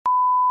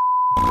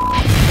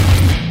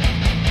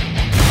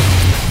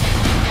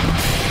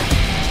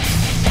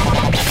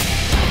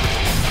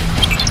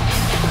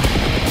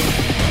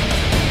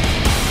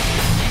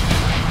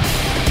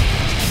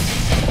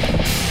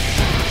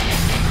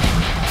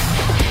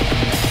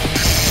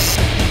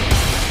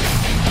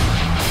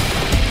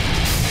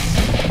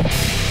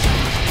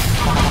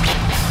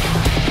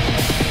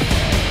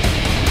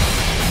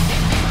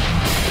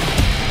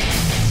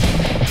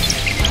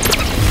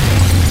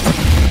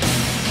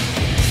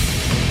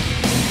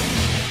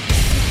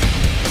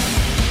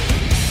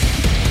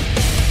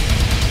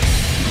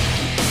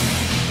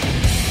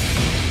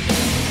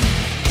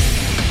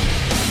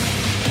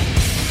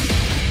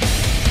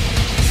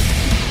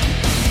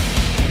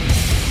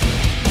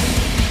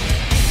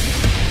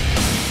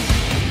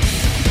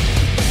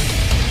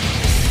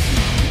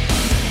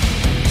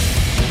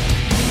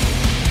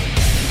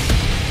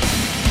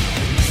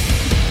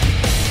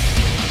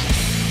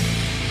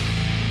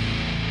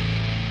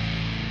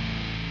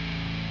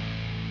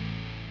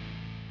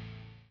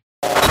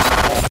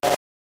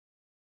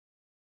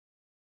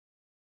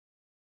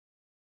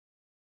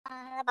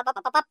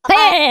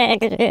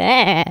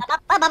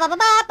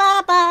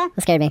That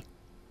scared me.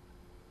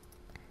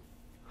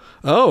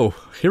 Oh,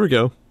 here we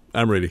go.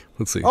 I'm ready.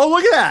 Let's see. Oh,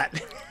 look at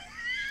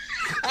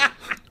that.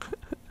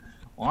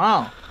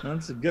 Wow.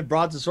 That's a good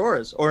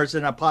brontosaurus. Or it's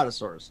an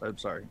apatosaurus. I'm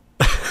sorry.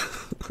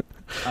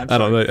 I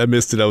don't know. I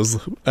missed it.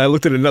 I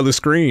looked at another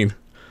screen.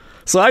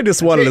 So I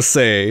just wanted to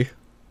say,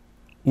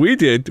 we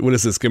did, what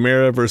is this,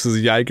 Gamera versus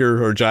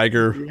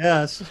Jiger?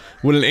 Yes.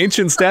 When an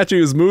ancient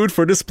statue is moved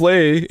for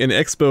display in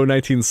Expo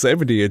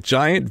 1970, a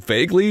giant,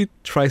 vaguely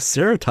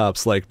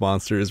Triceratops-like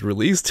monster is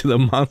released to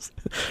the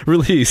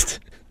released.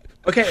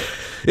 Okay.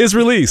 Is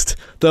released.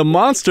 The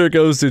monster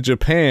goes to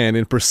Japan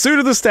in pursuit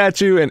of the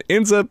statue and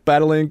ends up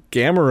battling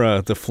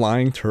Gamera, the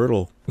flying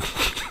turtle.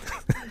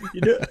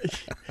 You know,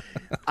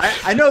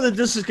 I know that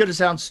this is going to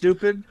sound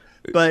stupid,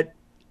 but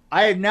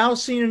I have now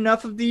seen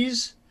enough of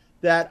these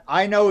that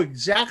I know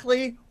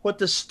exactly what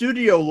the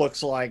studio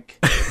looks like.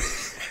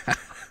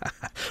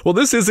 Well,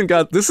 this is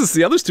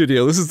the other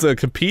studio. This is the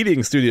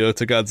competing studio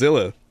to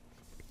Godzilla.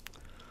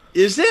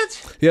 Is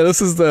it? Yeah,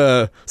 this is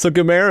so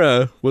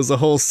Gamera was a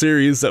whole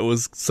series that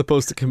was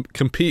supposed to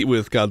compete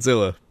with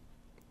Godzilla.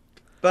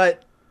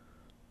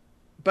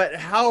 But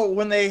how,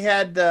 when they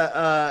had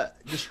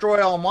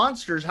Destroy All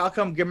Monsters, how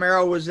come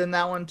Gamera was in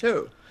that one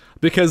too?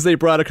 Because they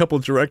brought a couple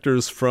of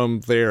directors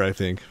from there, I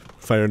think,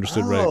 if I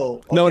understood right.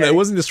 Okay. No, it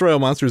wasn't Destroy All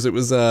Monsters. It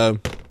was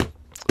what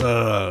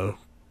the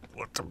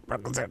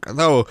fuck is that?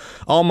 No,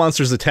 All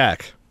Monsters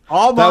Attack.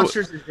 All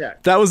Monsters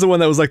Attack. That was the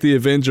one that was like the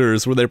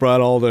Avengers, where they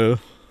brought all the,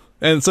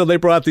 and so they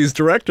brought these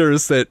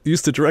directors that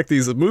used to direct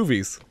these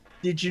movies.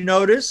 Did you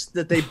notice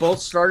that they both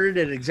started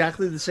at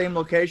exactly the same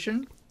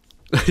location?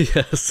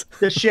 Yes.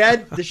 The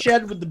shed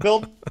with the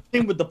building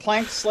with the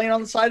planks laying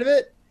on the side of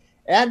it,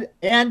 and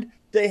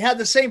they had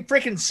the same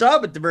freaking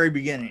sub at the very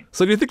beginning.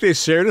 So do you think they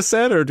shared a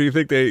set, or do you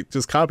think they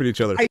just copied each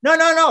other?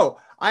 No.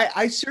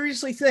 I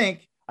seriously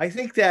think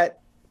that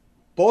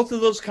both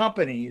of those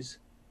companies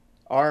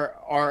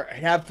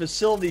have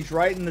facilities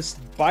right in this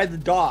by the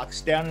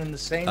docks down in the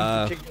same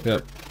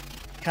particular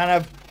kind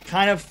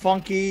of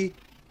funky,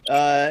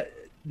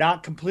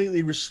 not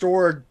completely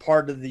restored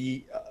part of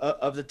the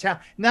town.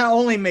 And that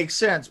only makes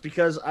sense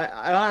because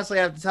I honestly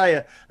have to tell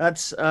you,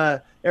 that's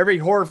every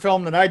horror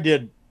film that I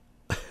did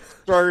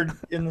started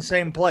in the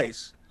same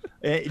place.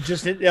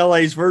 Just in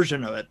LA's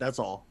version of it. That's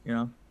all, you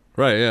know?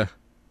 Right. Yeah.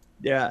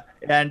 Yeah.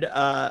 And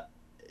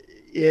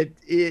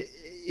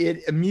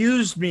it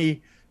amused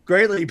me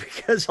greatly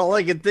because all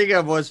I could think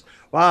of was,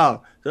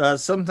 wow,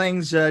 some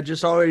things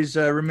just always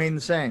remain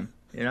the same,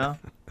 you know?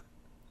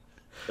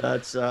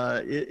 That's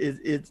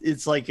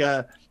it's like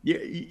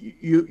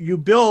you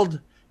build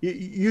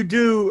you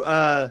do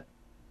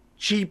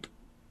cheap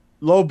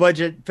low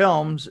budget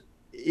films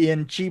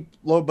in cheap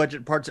low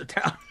budget parts of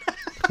town.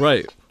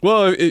 Right.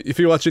 Well, if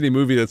you watch any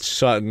movie that's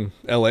shot in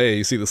L.A.,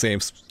 you see the same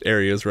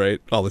areas,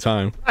 right, all the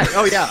time. Right.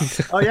 Oh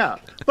yeah.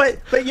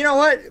 But you know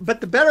what?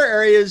 But the better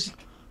areas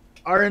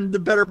are in the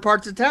better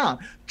parts of town.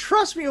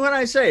 Trust me when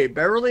I say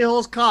Beverly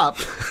Hills Cop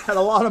had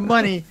a lot of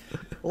money.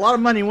 A lot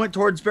of money went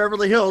towards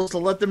Beverly Hills to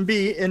let them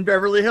be in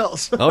Beverly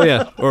Hills. Oh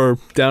yeah, or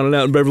Down and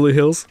Out in Beverly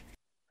Hills.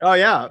 Oh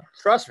yeah,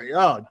 trust me.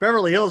 Oh,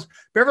 Beverly Hills.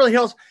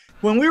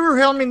 When we were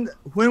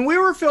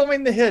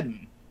filming The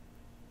Hidden,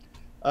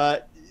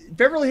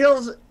 Beverly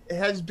Hills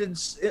has been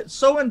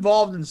so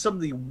involved in some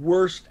of the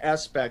worst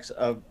aspects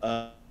of.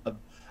 I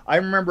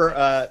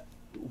remember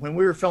when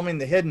we were filming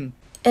The Hidden.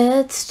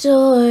 It's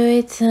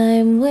story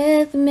time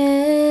with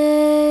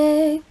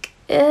Mick.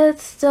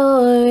 It's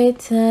story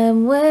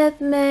time with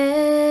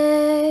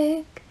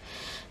Mick.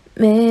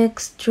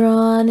 Mick's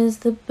drawn is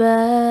the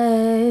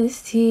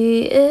best.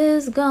 He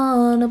is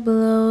gonna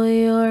blow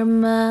your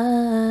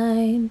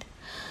mind.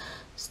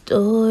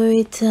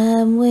 Story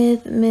time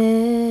with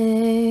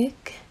Mick.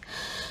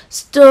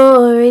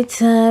 Story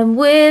time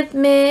with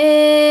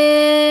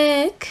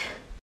Mick.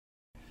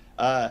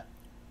 A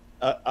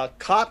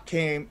cop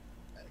came,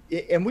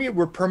 and we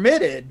were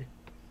permitted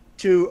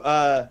to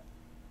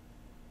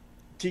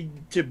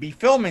be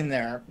filming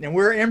there, and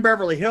we're in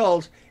Beverly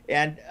Hills,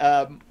 and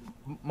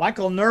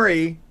Michael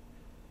Nuri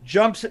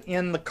jumps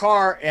in the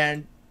car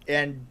and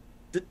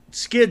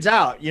skids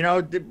out, you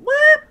know,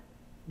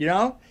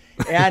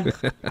 and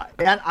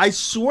I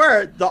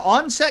swear the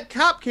on-set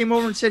cop came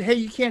over and said, "Hey,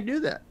 you can't do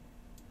that.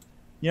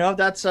 You know,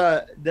 that's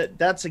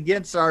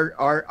against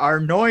our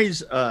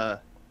noise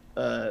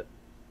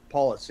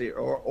policy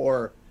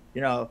or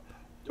you know."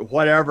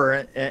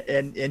 Whatever,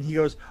 and he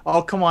goes,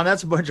 "Oh, come on,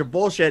 that's a bunch of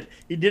bullshit."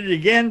 He did it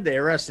again. They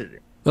arrested him.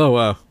 Oh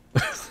wow.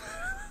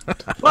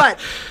 But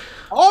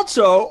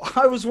also,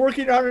 I was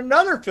working on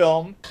another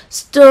film,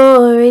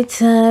 Story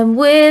time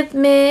with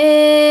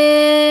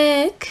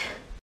Mick.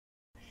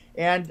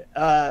 And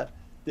all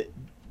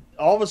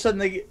of a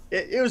sudden,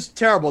 it was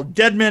terrible.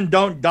 Dead Men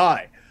Don't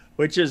Die,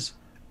 which is,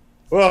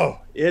 whoa,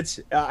 it's,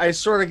 I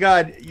swear to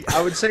God,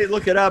 I would say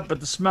look it up,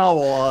 but the smell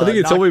will. I think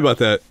you told me about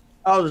that.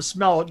 Oh, the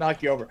smell will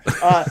knock you over.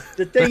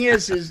 The thing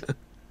is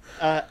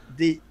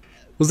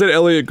Was that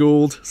Elliot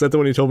Gould? Is that the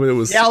one you told me it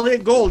was? Yeah,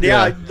 Elliot Gould.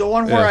 Yeah, the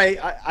one where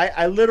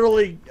I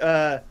literally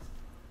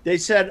they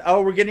said,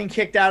 "Oh, we're getting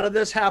kicked out of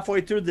this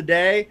halfway through the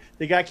day."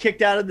 They got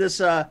kicked out of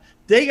this.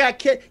 They got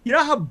kicked. You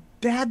know how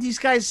bad these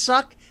guys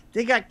suck?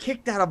 They got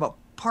kicked out of a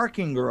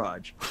parking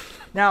garage.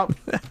 Now,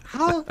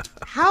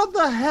 how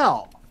the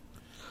hell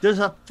does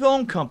a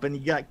film company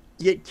get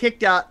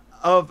kicked out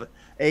of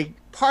a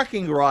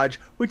parking garage,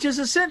 which is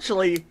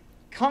essentially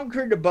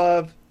concrete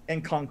above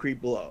and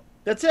concrete below?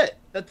 That's it.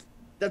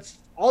 That's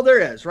all there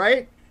is,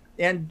 right?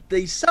 And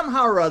they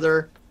somehow or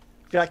other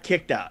got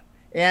kicked out.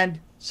 And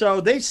so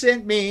they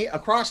sent me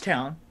across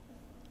town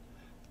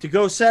to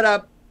go set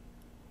up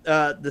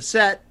the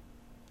set,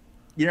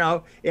 you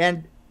know.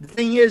 And the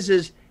thing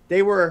is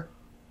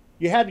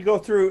you had to go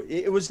through.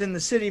 It was in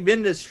the city of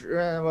Industry.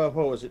 What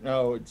was it?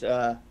 No, it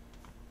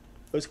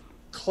was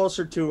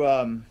closer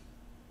to.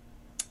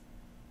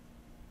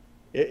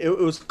 It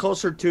was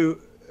closer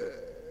to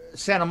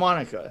Santa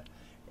Monica,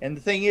 and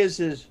the thing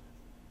is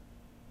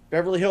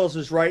Beverly Hills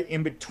is right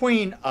in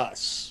between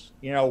us.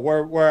 You know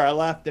where I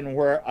left and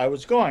where I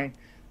was going.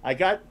 I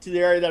got to the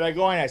area that I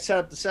go in. I set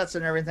up the sets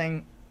and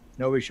everything.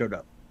 Nobody showed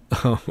up.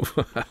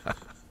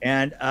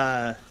 And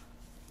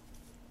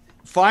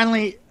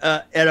finally,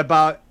 at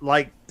about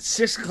like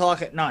 6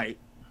 o'clock at night,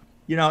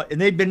 you know,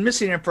 and they'd been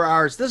missing it for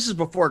hours. This is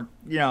before,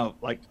 you know,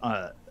 like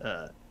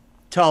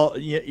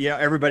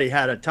everybody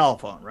had a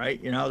telephone,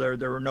 right? You know,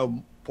 there were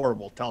no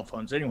portable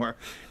telephones anywhere,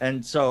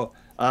 and so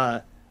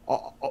at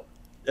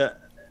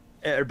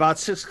about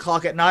 6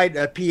 o'clock at night,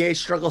 a PA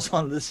struggles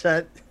on the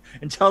set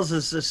and tells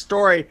us this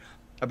story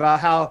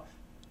about how,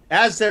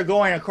 as they're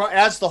going across,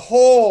 as the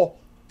whole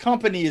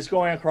company is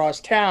going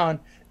across town,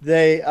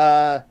 they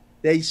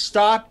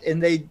stopped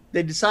and they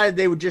decided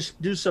they would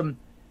just do some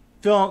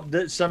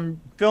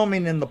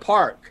filming in the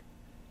park,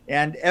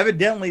 and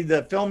evidently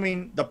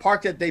the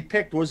park that they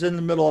picked was in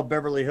the middle of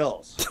Beverly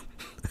Hills,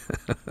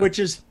 which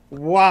is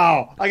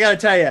wow. I got to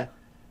tell you,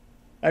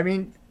 I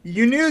mean,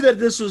 you knew that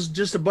this was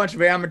just a bunch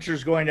of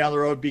amateurs going down the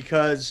road,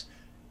 because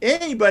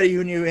anybody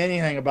who knew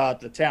anything about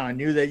the town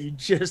knew that you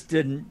just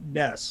didn't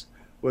mess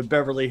with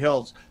Beverly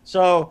Hills.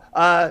 So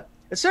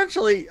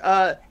essentially,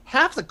 literally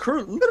half the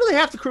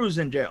crew's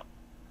in jail.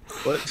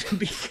 But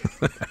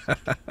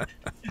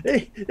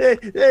they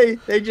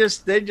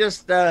just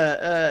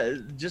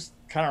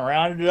kind of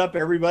rounded up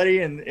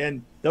everybody,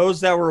 and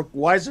those that were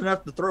wise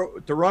enough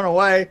to run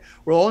away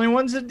were the only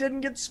ones that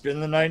didn't get to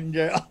spend the night in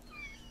jail.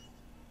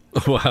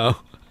 Wow.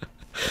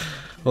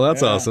 Well,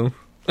 that's awesome.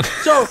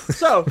 So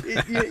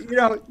you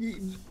know,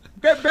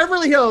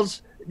 Beverly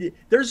Hills.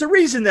 There's a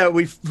reason that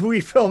we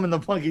film in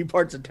the funky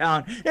parts of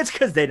town. It's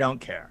because they don't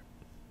care.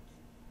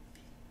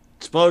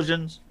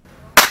 Explosions.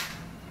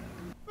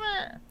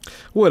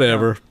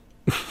 Whatever.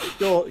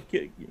 You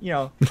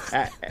know.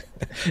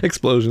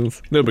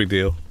 Explosions. No big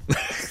deal.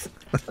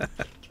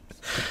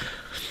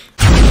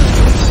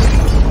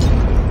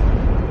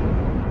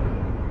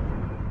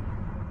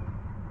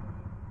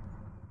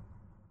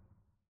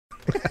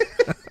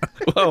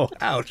 Whoa!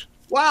 Ouch!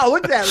 Wow!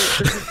 Look at that.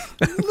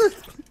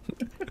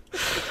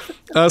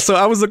 So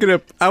I was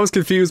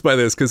confused by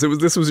this because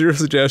this was your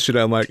suggestion.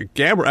 I'm like,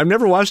 Gamera. I've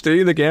never watched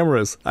any of the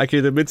Gameras. I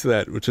can admit to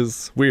that, which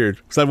is weird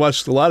because I've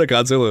watched a lot of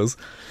Godzillas,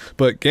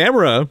 but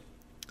Gamera,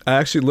 I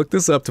actually looked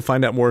this up to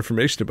find out more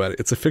information about it.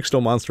 It's a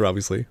fictional monster,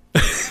 obviously.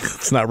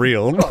 It's not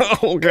real.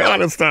 Oh God,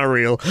 it's not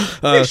real.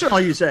 Fictional,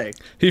 you say?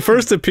 He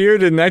first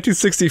appeared in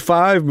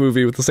 1965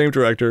 movie with the same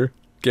director,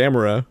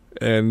 Gamera,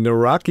 and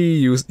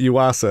Noraki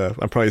Yuasa.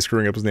 I'm probably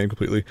screwing up his name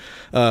completely.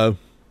 And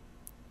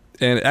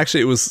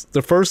actually, it was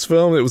the first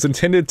film that was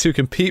intended to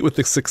compete with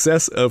the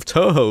success of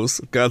Toho's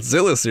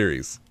Godzilla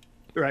series.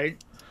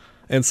 Right.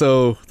 And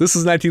so this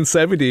is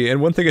 1970, and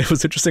one thing that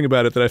was interesting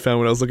about it that I found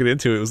when I was looking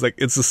into it was like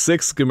it's the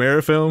 6th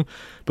Gamera film,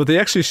 but they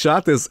actually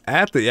shot this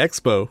at the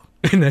Expo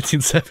in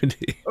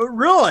 1970. Oh,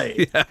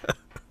 really? Yeah.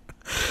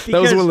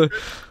 That was one of the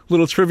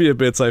little trivia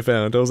bits I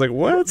found. I was like,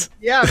 what?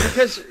 Yeah,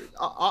 because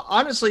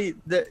honestly,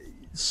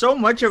 so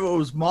much of it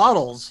was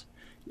models.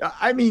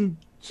 I mean,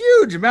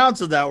 huge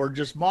amounts of that were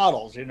just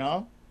models, you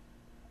know?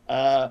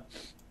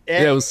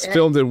 It was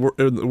filmed in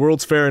the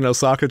World's Fair in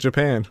Osaka,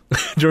 Japan,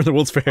 during the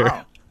World's Fair.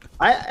 Wow.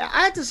 I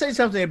have to say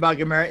something about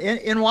Gamera.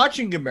 In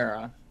watching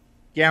Gamera,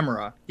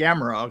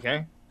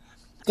 okay?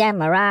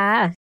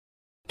 Gamera,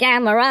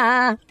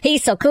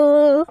 he's so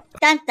cool.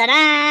 Dun, da,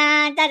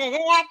 da, da, da, da,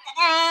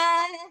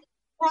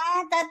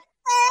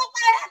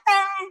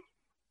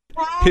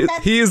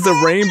 he is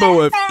the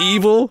rainbow of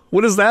evil?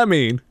 What does that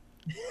mean?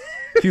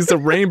 He's the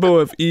rainbow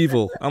of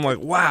evil. I'm like,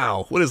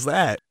 wow, what is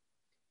that?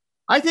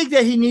 I think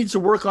that he needs to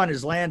work on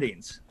his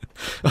landings.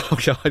 Oh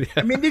God! Yeah.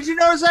 I mean, did you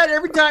notice that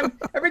every time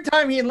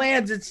he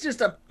lands, it's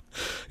just a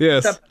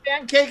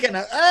pancake and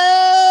a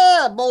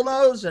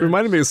bullnose. It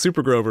reminded me of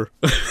Super Grover.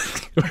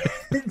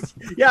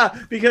 Yeah,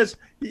 because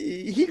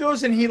he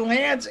goes and he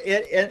lands,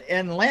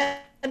 and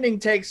landing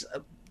takes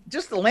out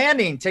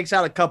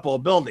a couple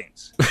of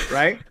buildings,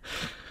 right?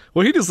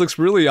 Well, he just looks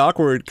really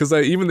awkward because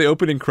even the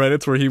opening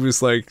credits where he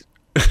was like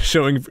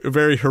showing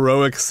very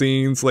heroic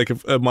scenes, like a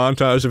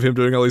montage of him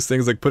doing all these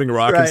things, like putting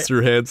rockets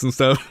through heads and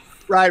stuff.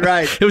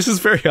 Right. It was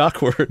just very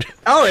awkward.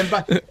 Oh,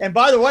 and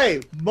by the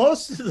way,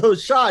 most of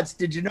those shots,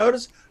 did you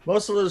notice?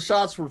 Most of those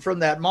shots were from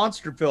that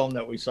monster film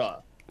that we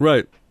saw.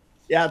 Right.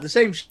 Yeah, the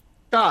same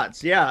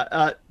shots.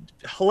 Yeah.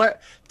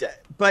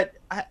 But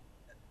I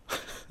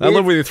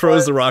love when he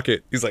throws the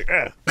rocket. He's like,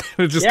 ah.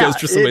 It just goes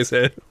through somebody's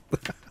head.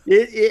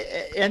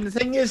 And the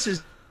thing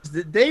is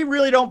that they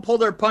really don't pull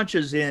their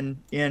punches in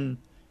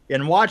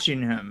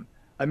watching him.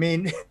 I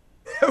mean,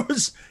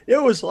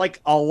 it was like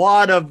a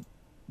lot of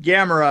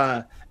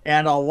Gamera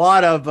and a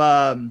lot of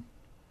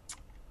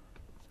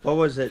what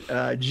was it?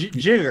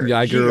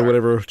 Jiger or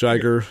whatever.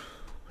 Jiger.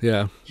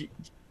 Yeah.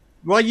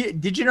 Well,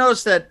 did you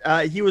notice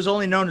that he was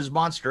only known as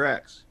Monster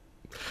X?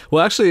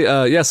 Well, actually,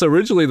 so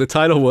originally the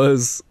title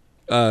was,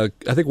 I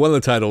think one of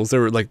the titles,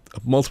 there were like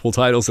multiple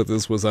titles that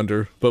this was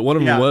under, but one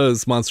of them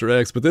was Monster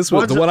X. But this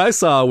was, the one I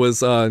saw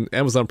was on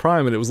Amazon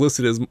Prime, and it was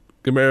listed as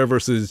Gamera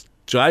versus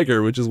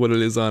Jiger, which is what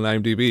it is on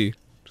IMDb.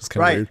 Which is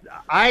kind of weird.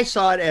 I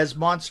saw it as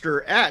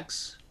Monster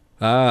X.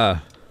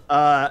 Ah.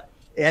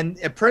 And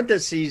in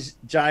parentheses,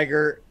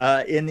 Jiger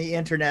in the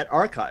Internet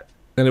Archive.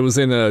 And it was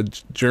in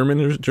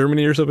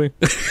Germany or something?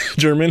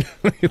 German?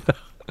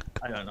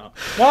 I don't know.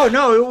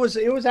 No,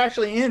 it was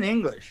actually in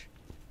English.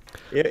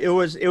 It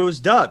was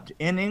dubbed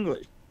in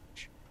English.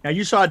 Now,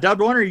 you saw a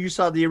dubbed one, or you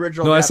saw the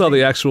original? No, Japanese? I saw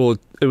the actual.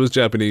 It was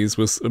Japanese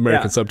with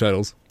American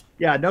subtitles.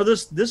 Yeah, no,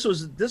 this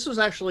was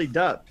actually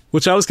dubbed.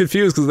 Which I was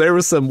confused because there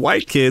were some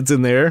white kids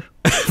in there,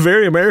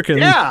 very American.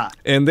 Yeah,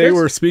 and they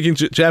were speaking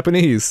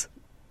Japanese.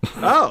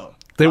 Oh,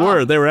 they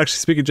were actually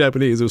speaking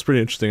Japanese. It was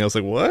pretty interesting. I was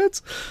like,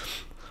 what?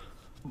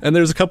 And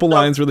there's a couple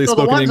lines where they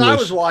spoke in English.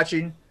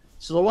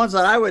 The ones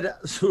that I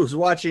was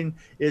watching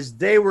is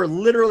they were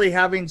literally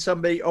having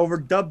somebody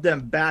overdub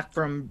them back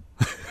from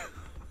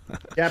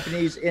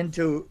Japanese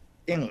into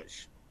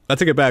English. I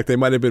take it back. They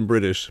might have been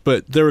British,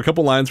 but there were a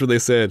couple lines where they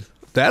said,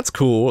 "That's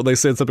cool." They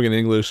said something in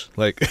English.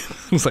 Like, I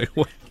was like,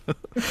 what?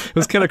 It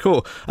was kind of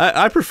cool.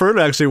 I prefer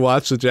to actually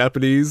watch the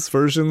Japanese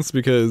versions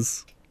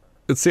because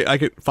I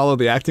could follow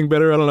the acting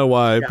better. I don't know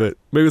why, but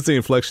maybe it's the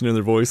inflection in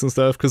their voice and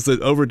stuff, because the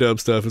overdub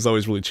stuff is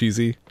always really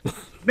cheesy.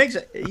 Makes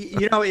it,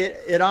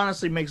 it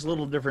honestly makes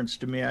little difference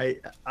to me.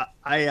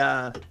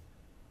 I'm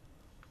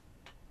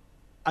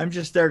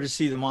just there to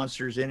see the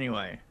monsters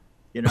anyway,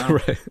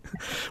 Right.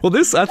 Well,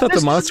 I thought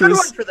the monsters.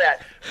 Is a good one for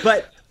that,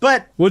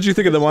 but what did you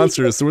think of the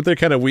monsters? Weren't they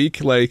kind of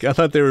weak? Like, I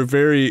thought they were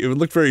it would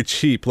look very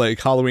cheap,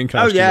 like Halloween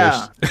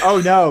costumes. Oh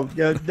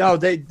yeah. No,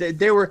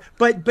 they were,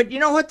 but you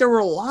know what? There were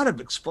a lot of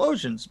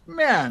explosions,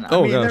 man.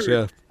 I mean, gosh,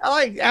 yeah.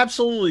 Like,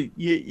 absolutely.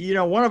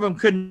 One of them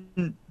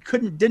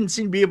didn't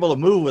seem to be able to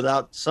move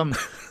without some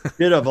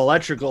bit of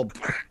electrical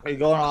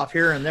going off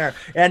here and there.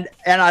 And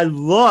I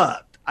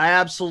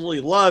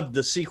absolutely loved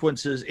the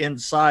sequences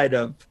inside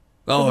of.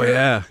 Oh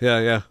yeah.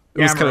 It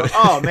was kind of...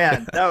 Oh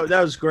man, that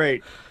was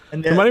great.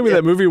 And then, reminded me of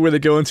that movie where they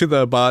go into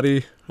the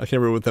body. I can't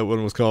remember what that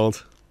one was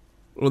called.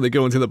 When they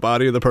go into the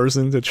body of the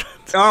person.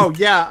 Oh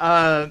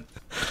yeah.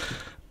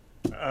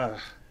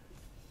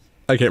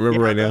 I can't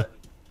remember right now.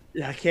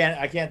 I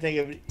can't think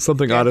of it.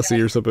 Something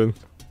Odyssey or something.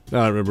 I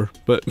don't remember.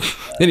 But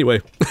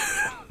anyway.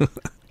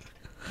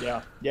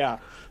 Yeah.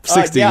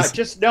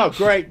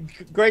 60s.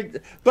 Great.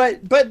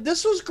 But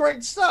this was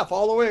great stuff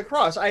all the way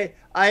across.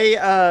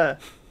 The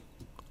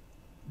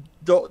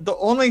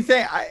only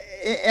thing I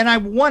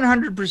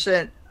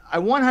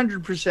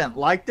 100%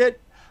 liked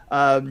it.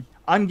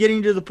 I'm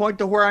getting to the point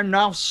to where I'm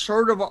now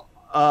sort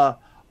of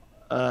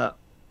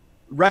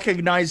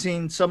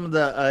recognizing some of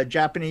the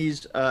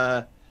Japanese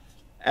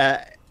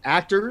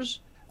actors.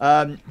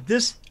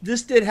 This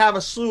did have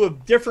a slew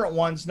of different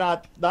ones,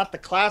 not the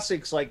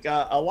classics. Like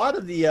a lot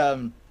of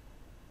the,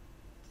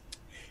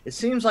 it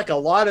seems like a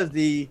lot of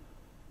the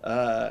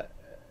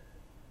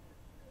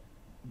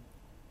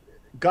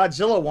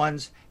Godzilla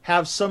ones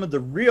have some of the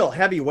real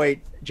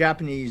heavyweight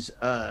Japanese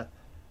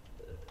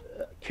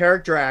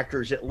character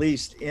actors, at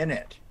least, in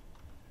it.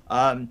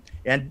 And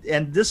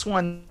this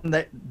one,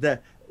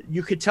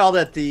 you could tell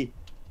that the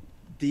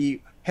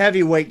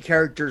heavyweight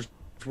characters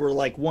were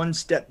like one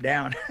step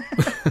down.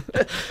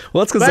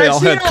 Well, that's because they all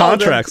had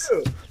contracts.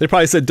 They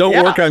probably said,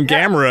 "Don't work on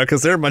Gamera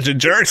because they're a bunch of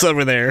jerks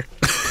over there."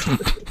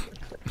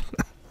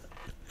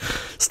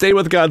 Stay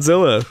with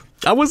Godzilla.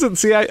 I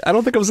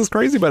don't think I was as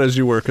crazy about it as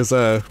you were, because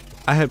I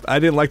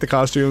didn't like the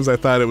costumes. I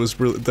thought it was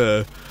really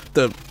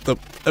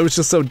it was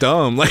just so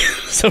dumb. Like,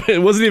 so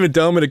it wasn't even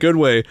dumb in a good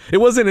way. It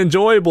wasn't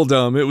enjoyable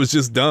dumb. It was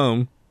just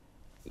dumb.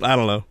 I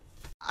don't know.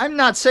 I'm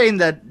not saying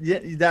that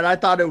I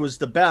thought it was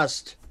the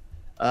best.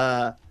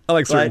 I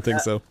like certain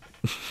things though.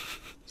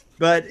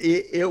 But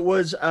it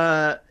was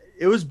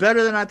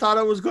better than I thought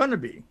it was going to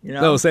be.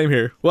 No, same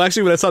here. Well,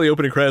 actually, when I saw the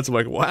opening credits, I'm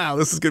like, wow,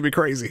 this is going to be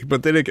crazy.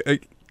 But then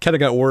it kind of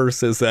got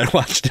worse as I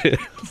watched it.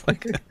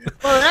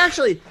 Well,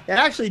 it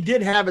actually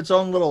did have its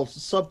own little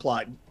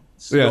subplot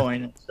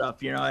going and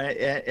stuff,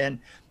 and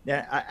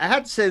I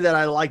have to say that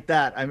I like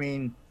that. I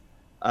mean,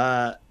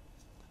 I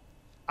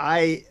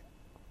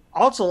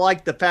also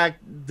like the fact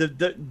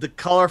the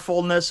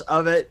colorfulness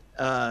of it.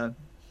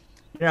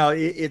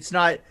 It's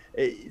not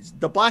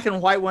the black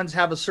and white ones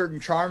have a certain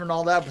charm and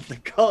all that, but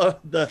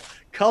the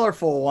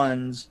colorful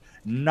ones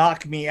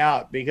knock me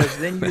out, because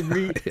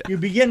then you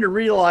begin to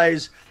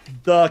realize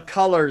the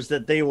colors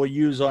that they will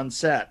use on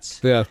sets.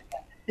 Yeah,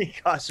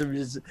 because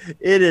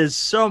it is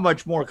so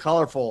much more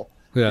colorful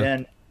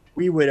than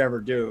we would ever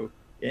do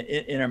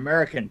in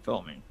American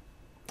filming.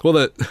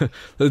 Well,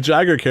 the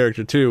Jagger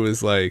character too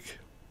is like,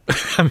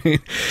 I mean,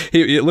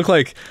 it looked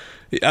like,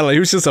 I don't know, he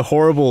was just a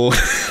horrible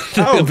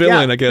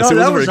villain, I guess. No, it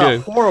that wasn't was very a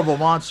good. horrible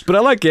monster. But I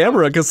like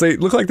Gamera because they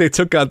look like they looked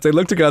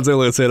at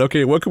Godzilla and said,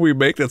 okay, what can we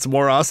make that's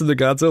more awesome than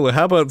Godzilla?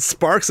 How about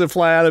sparks that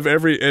fly out of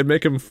and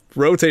make him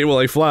rotate while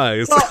he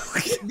flies? Well,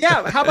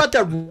 yeah, how about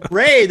the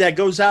ray that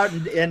goes out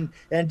and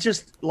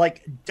just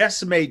like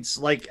decimates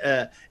like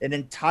an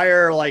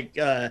entire like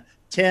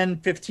 10,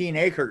 15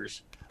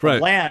 acres of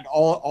land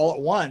all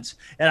at once?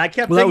 And I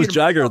kept thinking, that was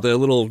Jagger, the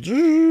little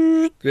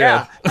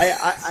I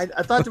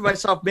thought to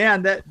myself,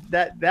 man,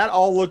 that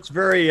all looks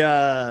very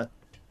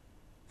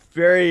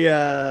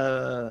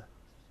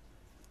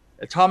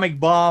atomic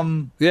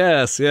bomb.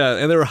 Yes, yeah,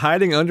 and they were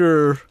hiding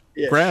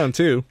underground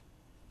too.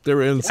 They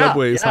were in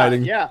subways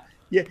hiding. Yeah.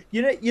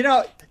 You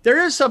know,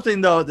 there is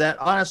something though that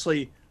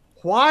honestly,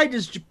 why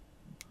does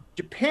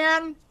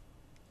Japan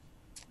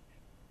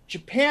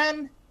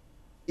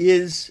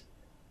is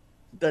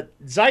the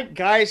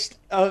zeitgeist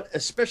of,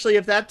 especially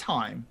of that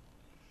time,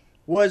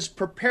 was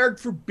prepared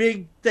for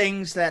big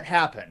things that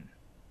happen,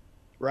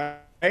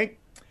 right?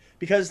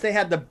 Because they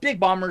had the big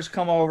bombers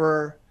come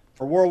over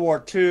for World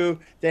War II.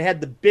 They had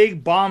the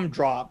big bomb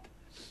drop,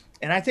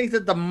 and I think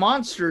that the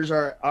monsters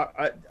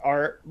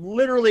are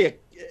literally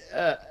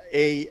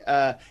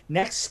a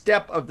next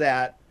step of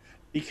that,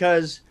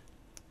 because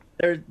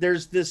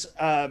there's this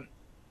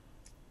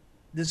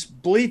this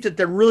belief that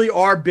there really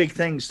are big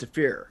things to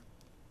fear.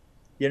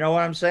 You know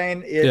what I'm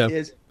saying?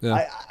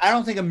 I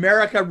don't think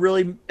America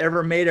really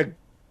ever made a,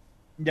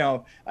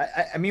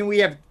 I mean, we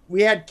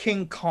had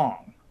King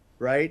Kong,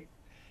 right?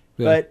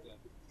 Yeah. But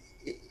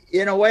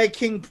in a way,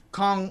 King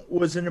Kong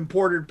was an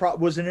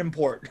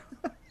import.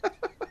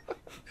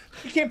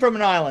 He came from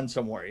an island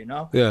somewhere,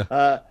 Yeah. Kind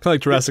of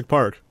like Jurassic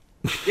Park.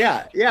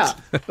 Yeah.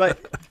 But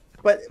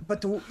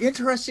the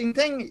interesting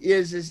thing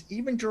is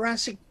even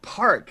Jurassic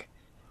Park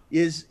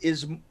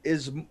is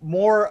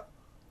more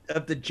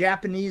of the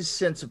Japanese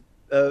sense of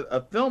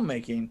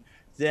filmmaking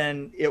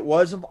than it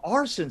was of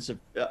our sense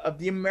of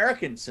the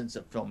American sense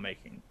of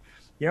filmmaking,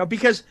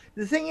 because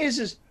the thing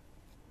is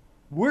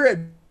we're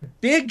a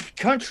big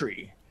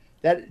country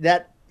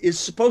that is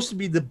supposed to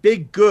be the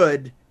big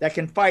good that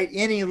can fight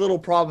any little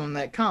problem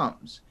that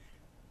comes.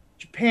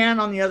 Japan,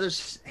 on the other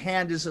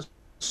hand, is a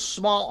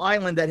small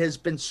island that has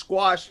been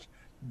squashed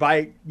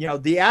by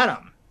the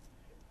atom,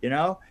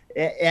 and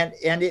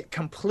it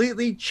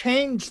completely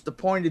changed the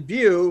point of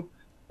view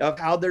of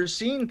how they're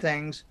seeing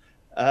things,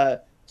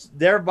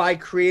 thereby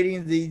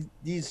creating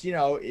these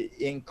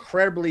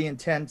incredibly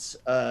intense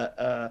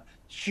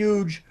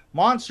huge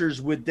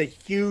monsters with the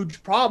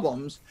huge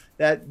problems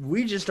that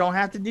we just don't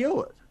have to deal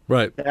with.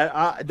 Right.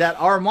 That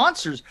our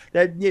monsters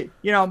that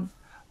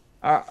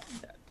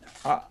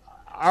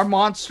our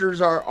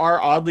monsters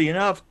are oddly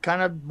enough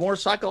kind of more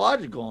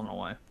psychological in a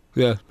way.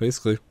 Yeah,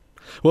 basically.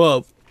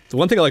 Well, the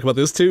one thing I like about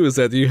this too is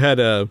that you had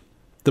the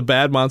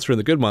bad monster and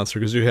the good monster,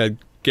 because you had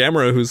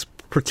Gamera, who's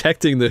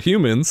protecting the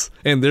humans,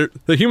 and the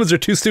humans are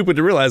too stupid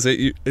to realize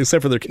it,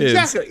 except for their kids.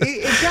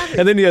 Exactly.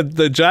 And then you had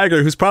the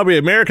Jagger, who's probably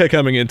America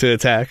coming into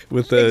attack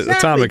with the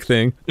atomic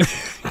thing.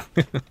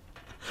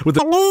 With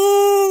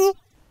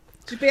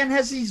Japan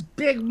has these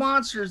big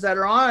monsters that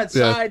are on its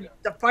side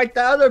to fight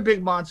the other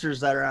big monsters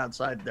that are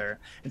outside there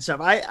and stuff.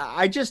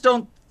 I just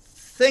don't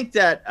think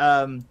that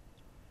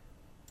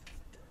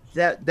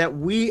that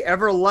we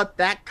ever let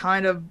that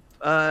kind of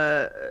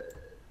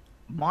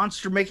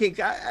monster making.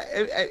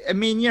 I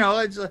mean,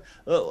 it's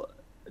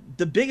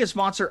the biggest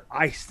monster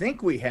I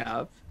think we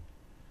have.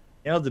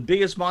 The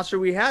biggest monster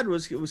we had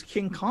was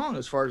King Kong,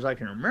 as far as I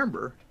can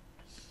remember,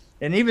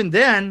 and even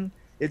then,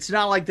 it's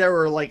not like there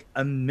were like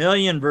a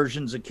million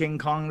versions of King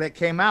Kong that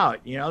came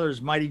out.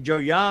 There's Mighty Joe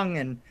Young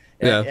and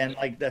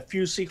like the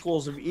few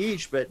sequels of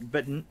each, but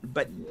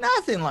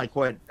nothing like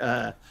what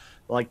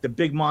like the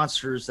big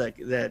monsters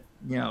that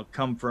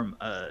come from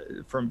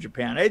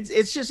Japan.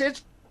 It's just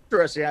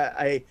interesting.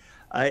 I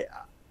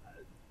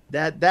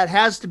that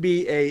has to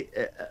be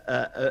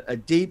a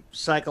deep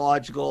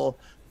psychological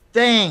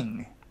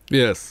thing.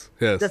 Yes.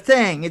 It's a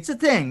thing,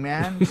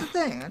 man. It's a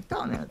thing. I'm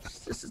telling you,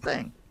 it's just a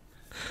thing.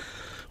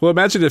 Well,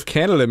 imagine if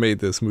Canada made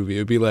this movie.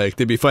 It'd be like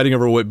they'd be fighting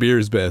over what beer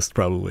is best,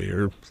 probably,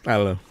 or I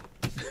don't know.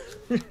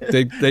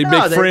 They'd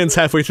make friends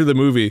halfway through the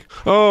movie.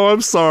 Oh,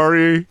 I'm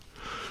sorry.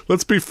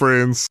 Let's be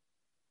friends.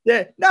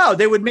 They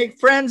would make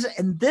friends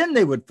and then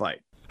they would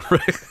fight.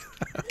 Right.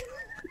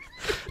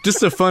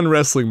 Just a fun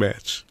wrestling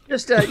match.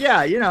 Just it'd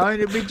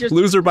be just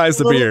loser buys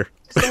the beer.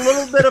 Just a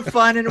little bit of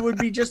fun, and it would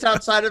be just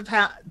outside of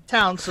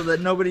town, so that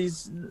nobody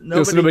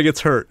gets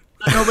hurt.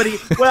 Nobody.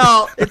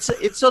 Well, it's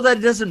so that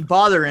it doesn't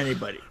bother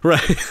anybody.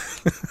 Right.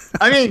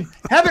 I mean,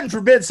 heaven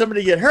forbid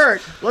somebody get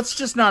hurt. Let's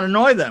just not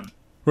annoy them.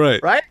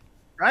 Right. Right.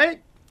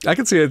 Right. I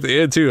can see it at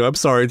the end too. I'm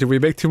sorry. Did we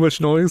make too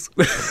much noise?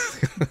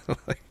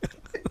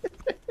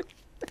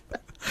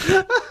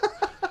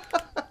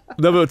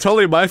 No, but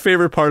totally my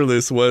favorite part of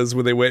this was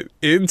when they went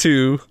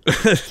into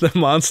the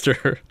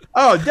monster.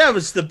 Oh, that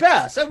was the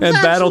best. That was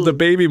and battled the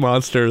baby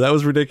monster. That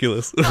was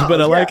ridiculous. But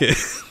I like it.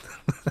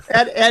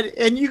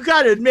 and you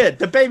got to admit,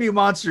 the baby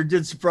monster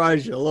did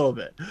surprise you a little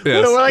bit.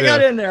 Yes, when I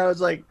got in there, I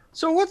was like,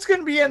 so what's going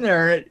to be in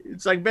there?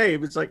 It's like,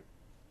 babe. It's like,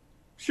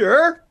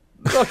 sure.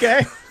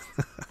 Okay.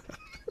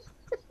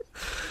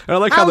 I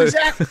like how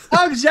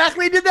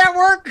exactly did that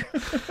work?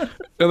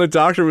 And the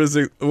doctor was,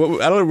 I don't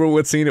remember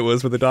what scene it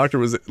was, but the doctor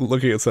was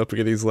looking at something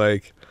and he's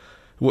like,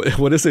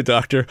 what is it,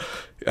 doctor?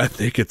 I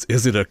think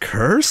is it a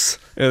curse?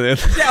 And then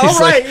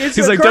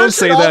he's like, don't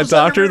say that,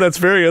 doctor. That's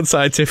very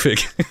unscientific.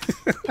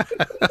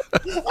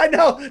 I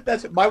know.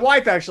 That's my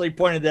wife actually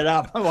pointed that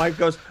out. My wife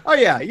goes, oh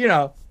yeah,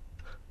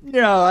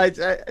 I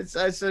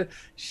said,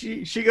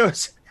 she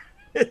goes,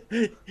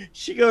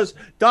 she goes,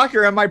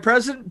 doctor, am I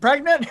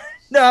pregnant?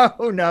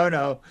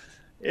 No.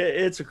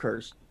 It's a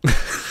curse.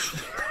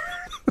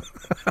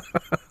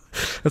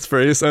 That's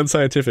very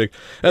unscientific.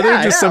 And there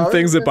are just some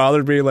things that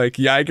bothered me, like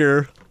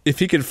Yeager. If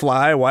he can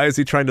fly, why is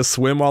he trying to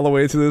swim all the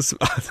way to this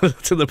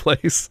to the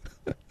place?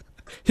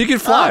 He can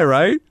fly,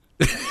 right?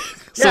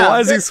 So why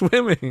is he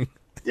swimming?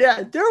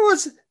 Yeah, there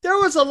was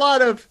a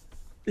lot of.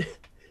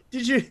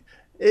 Did you?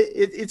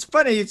 It's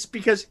funny. It's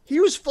because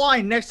he was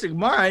flying next to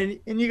Gamora,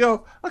 and you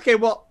go, okay,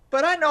 well,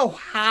 but I know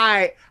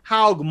how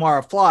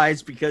Gamora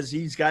flies because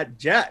he's got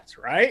jets,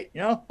 right?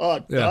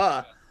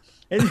 Duh.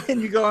 And then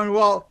you're going,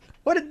 well,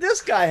 what did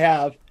this guy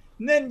have?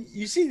 And then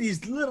you see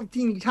these little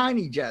teeny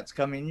tiny jets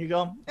coming. You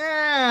go,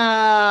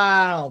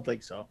 I don't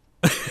think so.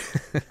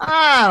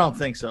 I don't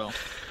think so.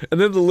 And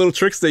then the little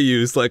tricks they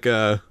used, like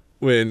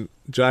when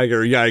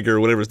Yeager,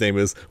 whatever his name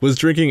is, was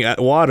drinking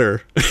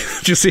water.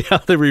 Did you see how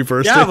they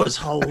reversed it? That was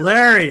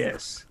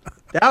hilarious.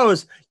 That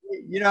was,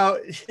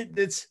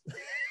 it's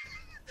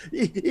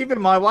even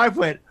my wife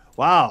went,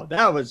 wow,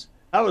 that was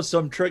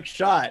some trick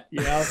shot.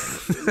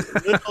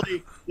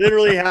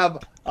 Literally have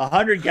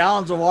 100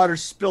 gallons of water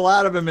spill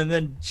out of him and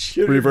then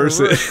shoot reverse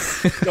it.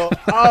 Go,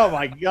 oh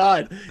my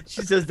God.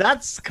 She says,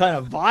 that's kind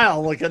of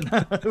vile looking.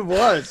 It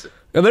was.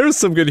 And there was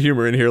some good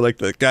humor in here. Like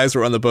the guys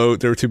were on the boat.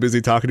 They were too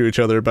busy talking to each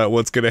other about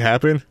what's going to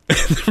happen.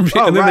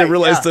 And then they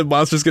realized the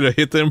monster's going to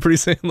hit them pretty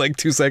soon, like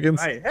 2 seconds.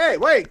 Right. Hey,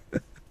 wait.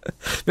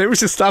 Maybe we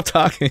should stop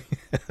talking.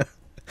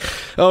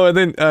 Oh, and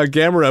then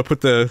Gamera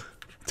put the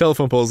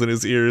telephone poles in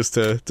his ears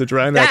to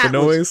drown out the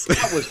noise.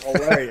 That was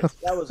hilarious.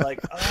 That was like,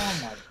 oh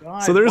my God.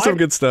 So there's some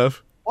good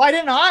stuff. Why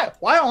don't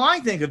I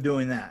think of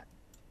doing that?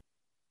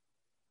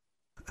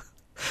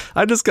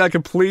 I just got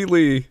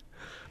completely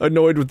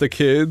annoyed with the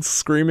kids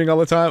screaming all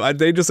the time.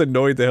 They just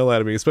annoyed the hell out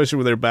of me, especially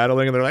when they're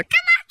battling and they're like, Come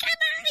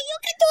on, you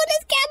can do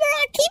this,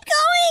 Gamera. Keep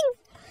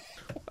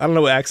going. I don't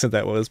know what accent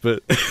that was,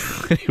 but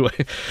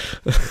anyway,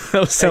 that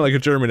would sound like a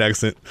German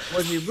accent.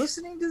 Was he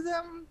listening to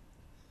them?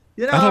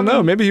 I don't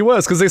know. Maybe he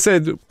was, because they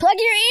said, plug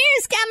your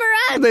ears,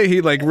 Gamera.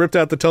 He ripped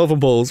out the telephone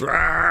poles.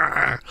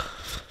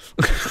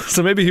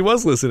 So maybe he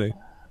was listening.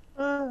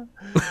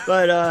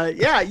 But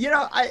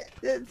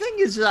the thing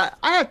is, I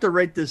have to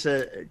rate this.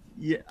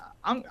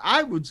 I'm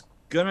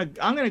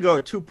gonna go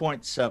at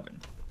 2.7.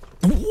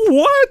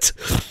 What?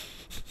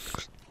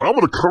 I'm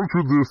gonna come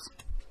to this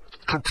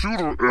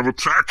computer and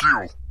attack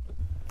you.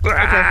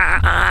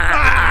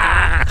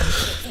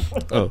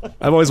 Oh,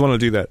 I've always wanted to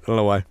do that. I don't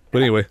know why,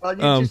 but anyway.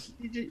 Well,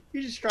 you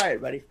just try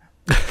it, buddy.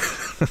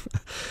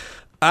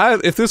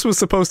 If this was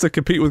supposed to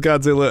compete with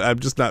Godzilla, I'm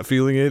just not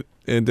feeling it.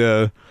 And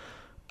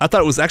I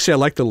thought it was I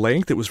liked the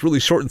length. It was really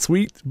short and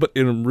sweet, but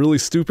really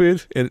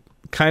stupid and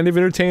kind of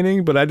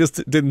entertaining. But I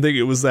just didn't think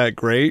it was that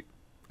great.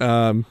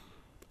 It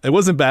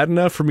wasn't bad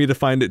enough for me to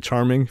find it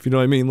charming, if you know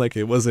what I mean. Like,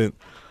 it wasn't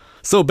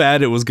so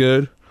bad it was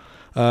good.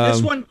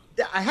 This one,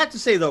 I have to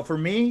say though, for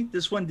me,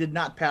 this one did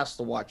not pass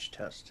the watch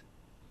test.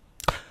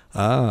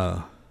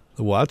 The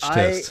watch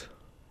test.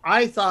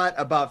 I thought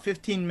about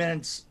 15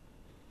 minutes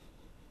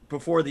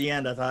before the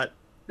end, I thought,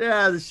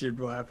 yeah, this should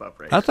wrap up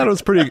right. I thought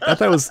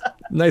it was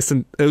nice,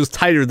 and it was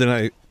tighter than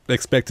I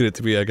expected it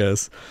to be, I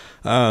guess.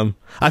 I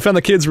found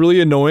the kids really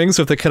annoying,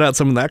 so if they cut out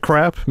some of that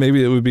crap,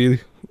 maybe it would be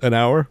an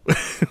hour.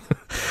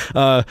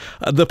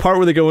 The part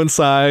where they go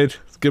inside,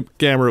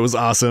 Gamera was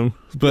awesome.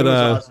 But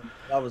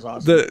that was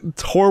awesome. The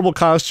horrible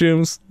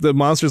costumes, the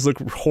monsters look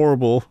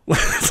horrible.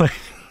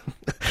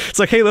 It's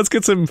like, hey, let's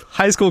get some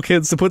high school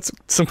kids to put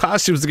some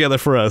costumes together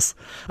for us.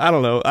 I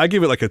don't know. I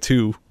give it like a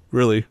 2,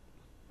 really.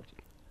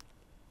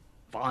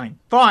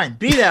 Fine.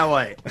 Be that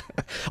way.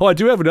 Oh, I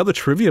do have another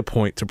trivia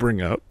point to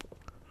bring up.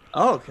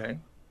 Oh, okay.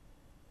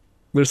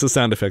 There's a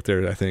sound effect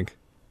there, I think.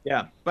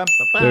 Yeah.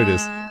 There it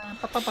is.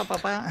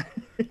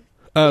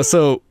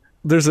 So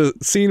there's a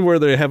scene where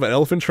they have an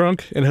elephant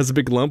trunk and it has a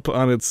big lump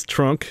on its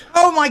trunk.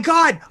 Oh my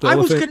God! I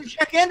was going to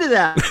check into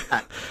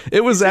that.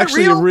 It was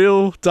actually a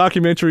real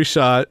documentary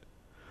shot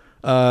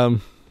Oh,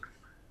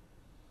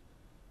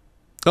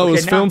 it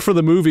was now- filmed for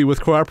the movie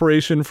with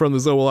cooperation from the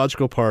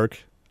zoological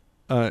park.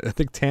 I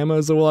think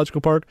Tama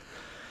Zoological Park.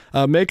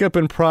 Makeup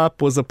and prop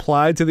was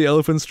applied to the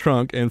elephant's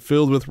trunk and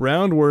filled with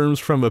roundworms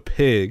from a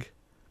pig.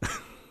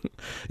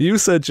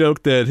 Yusa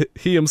joked that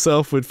he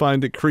himself would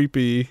find it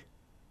creepy.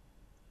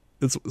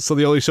 So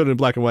they only showed it in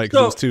black and white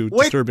because it was too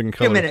disturbing in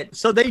color. Wait a minute.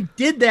 So they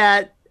did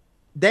that.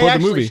 They For the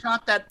actually movie.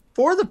 shot that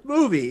for the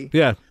movie.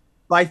 Yeah.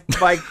 By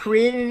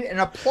creating an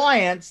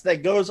appliance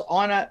that goes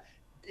on a.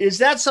 Is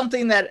that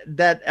something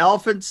that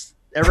elephants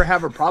ever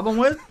have a problem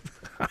with?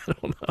 I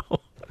don't know.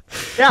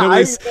 Yeah, No,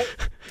 I,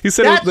 he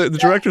said that's- the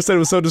director said it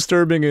was so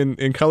disturbing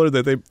in color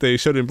that they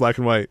showed it in black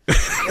and white.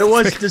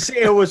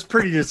 it was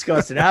pretty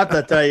disgusting. I have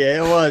to tell you,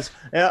 it was.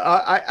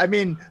 I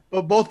mean,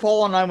 but both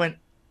Paul and I went.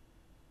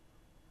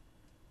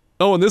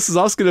 Oh, and this is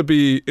also going to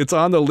be, it's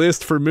on the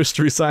list for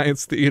Mystery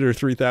Science Theater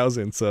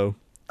 3000, so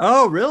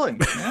Oh, really? I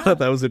Yeah. thought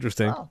that was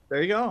interesting. Oh,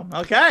 there you go.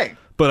 Okay.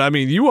 But I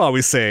mean, you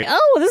always say,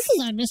 Oh, this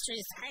is a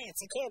mystery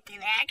science. It can't be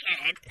that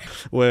good.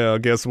 well,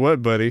 guess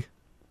what, buddy?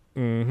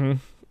 Mm-hmm.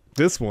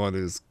 This one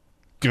is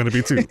going to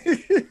be too.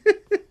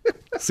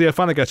 See, I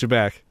finally got you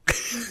back.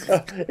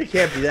 It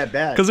can't be that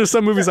bad. Because there's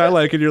some movies I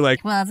like, and you're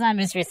like, Well, it's not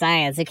mystery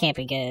science. It can't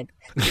be good.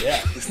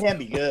 Yeah, it can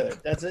be good.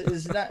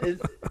 It's not.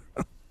 It's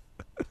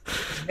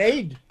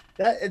made.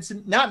 It's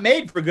not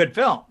made for good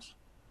films.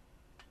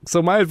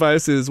 so my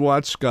advice is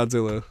watch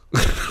Godzilla.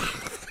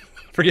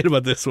 Forget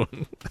about this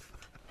one.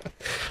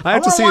 I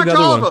have to wanna see watch another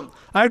all of one. them.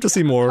 I have to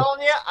see more.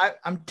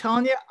 I'm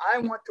telling you, I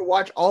want to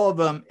watch all of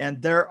them,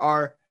 and there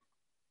are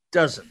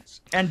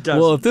dozens and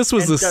dozens. Well, if this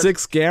was and the dozens.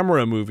 sixth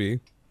Gamera movie,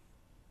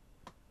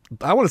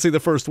 I want to see the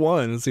first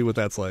one and see what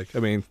that's like. I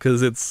mean,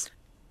 because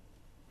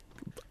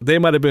they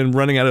might have been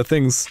running out of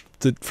things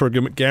for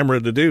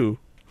Gamera to do,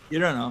 You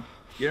don't know.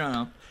 You don't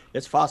know.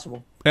 It's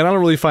possible. and I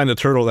don't really find a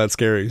turtle that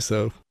scary.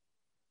 So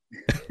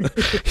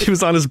he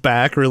was on his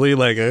back, really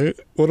like,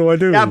 what do I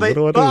do? Yeah, what but,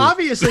 do I but do?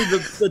 obviously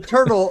the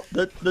turtle,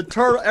 the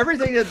turtle,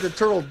 everything that the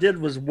turtle did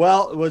was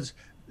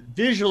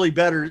visually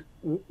better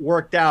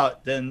worked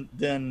out than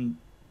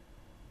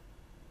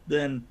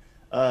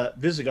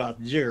Visigoth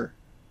Jigger.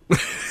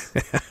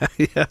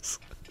 Yes.